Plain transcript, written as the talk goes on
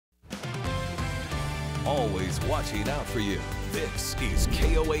always watching out for you. This is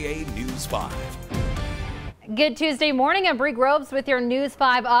KOAA News 5. Good Tuesday morning. I'm Bree Groves with your News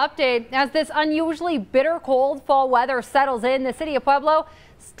 5 update. As this unusually bitter cold fall weather settles in, the city of Pueblo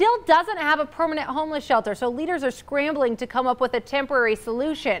still doesn't have a permanent homeless shelter, so leaders are scrambling to come up with a temporary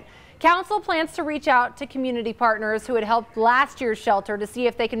solution. Council plans to reach out to community partners who had helped last year's shelter to see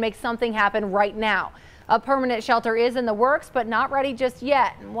if they can make something happen right now. A permanent shelter is in the works, but not ready just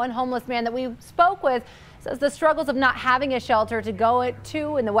yet. And one homeless man that we spoke with says the struggles of not having a shelter to go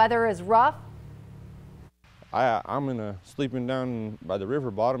to and the weather is rough. I'm sleeping down by the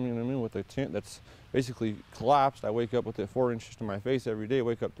river bottom, you know what I mean, with a tent that's basically collapsed. I wake up with it 4 inches to my face every day,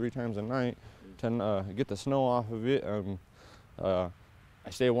 wake up 3 times a night to get the snow off of it. I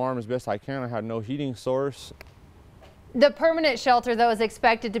stay warm as best I can. I had no heating source. The permanent shelter, though, is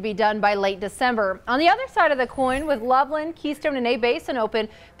expected to be done by late December. On the other side of the coin, with Loveland, Keystone, and A Basin open,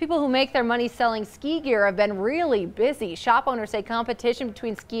 people who make their money selling ski gear have been really busy. Shop owners say competition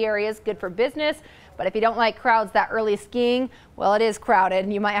between ski areas is good for business, but if you don't like crowds that early skiing, well, it is crowded,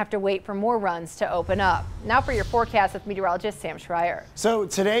 and you might have to wait for more runs to open up. Now for your forecast with meteorologist Sam Schreier. So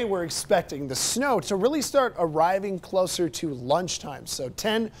today we're expecting the snow to really start arriving closer to lunchtime. So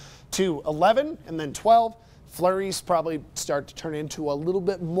 10 to 11 and then 12. Flurries probably start to turn into a little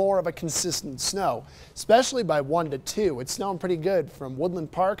bit more of a consistent snow, especially by 1 to 2. It's snowing pretty good from Woodland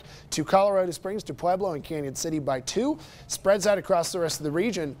Park to Colorado Springs to Pueblo and Canyon City by 2. Spreads out across the rest of the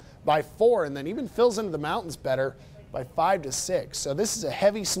region by 4, and then even fills into the mountains better by 5 to 6. So this is a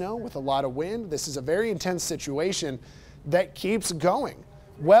heavy snow with a lot of wind. This is a very intense situation that keeps going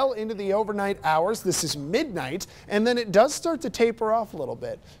well into the overnight hours. This is midnight, and then it does start to taper off a little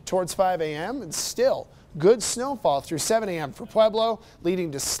bit towards 5 a.m. and still good snowfall through 7 a.m. for Pueblo,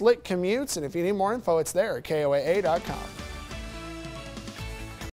 leading to slick commutes. And if you need more info, it's there at KOAA.com.